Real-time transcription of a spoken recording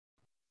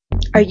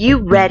Are you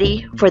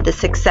ready for the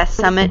Success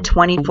Summit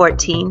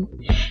 2014?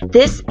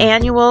 This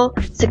annual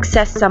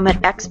Success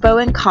Summit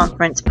Expo and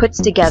Conference puts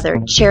together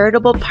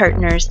charitable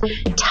partners,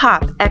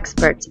 top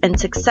experts, and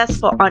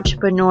successful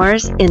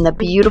entrepreneurs in the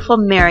beautiful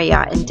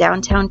Marriott in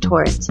downtown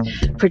Torrance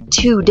for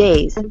 2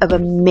 days of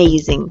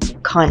amazing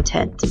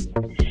content.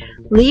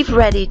 Leave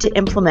ready to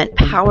implement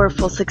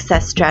powerful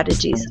success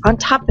strategies on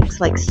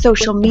topics like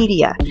social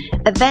media,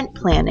 event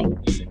planning,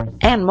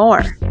 and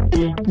more.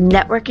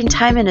 Networking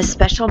time and a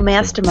special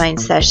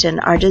mastermind session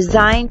are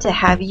designed to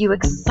have you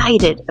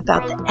excited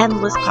about the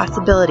endless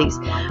possibilities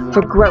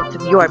for growth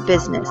of your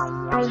business.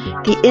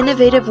 The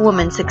Innovative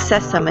Woman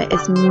Success Summit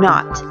is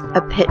not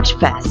a pitch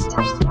fest.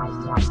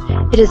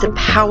 It is a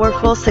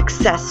powerful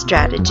success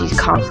strategies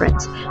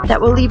conference that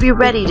will leave you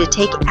ready to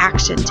take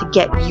action to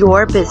get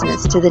your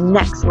business to the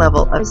next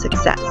level of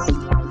success.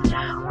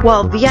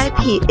 While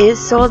VIP is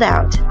sold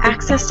out,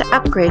 access to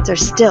upgrades are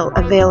still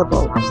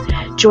available.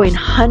 Join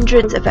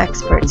hundreds of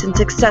experts and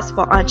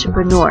successful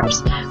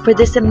entrepreneurs for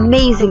this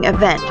amazing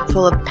event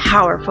full of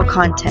powerful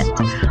content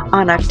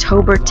on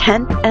October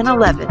 10th and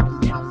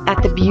 11th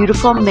at the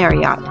beautiful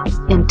Marriott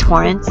in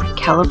Torrance,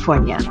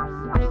 California.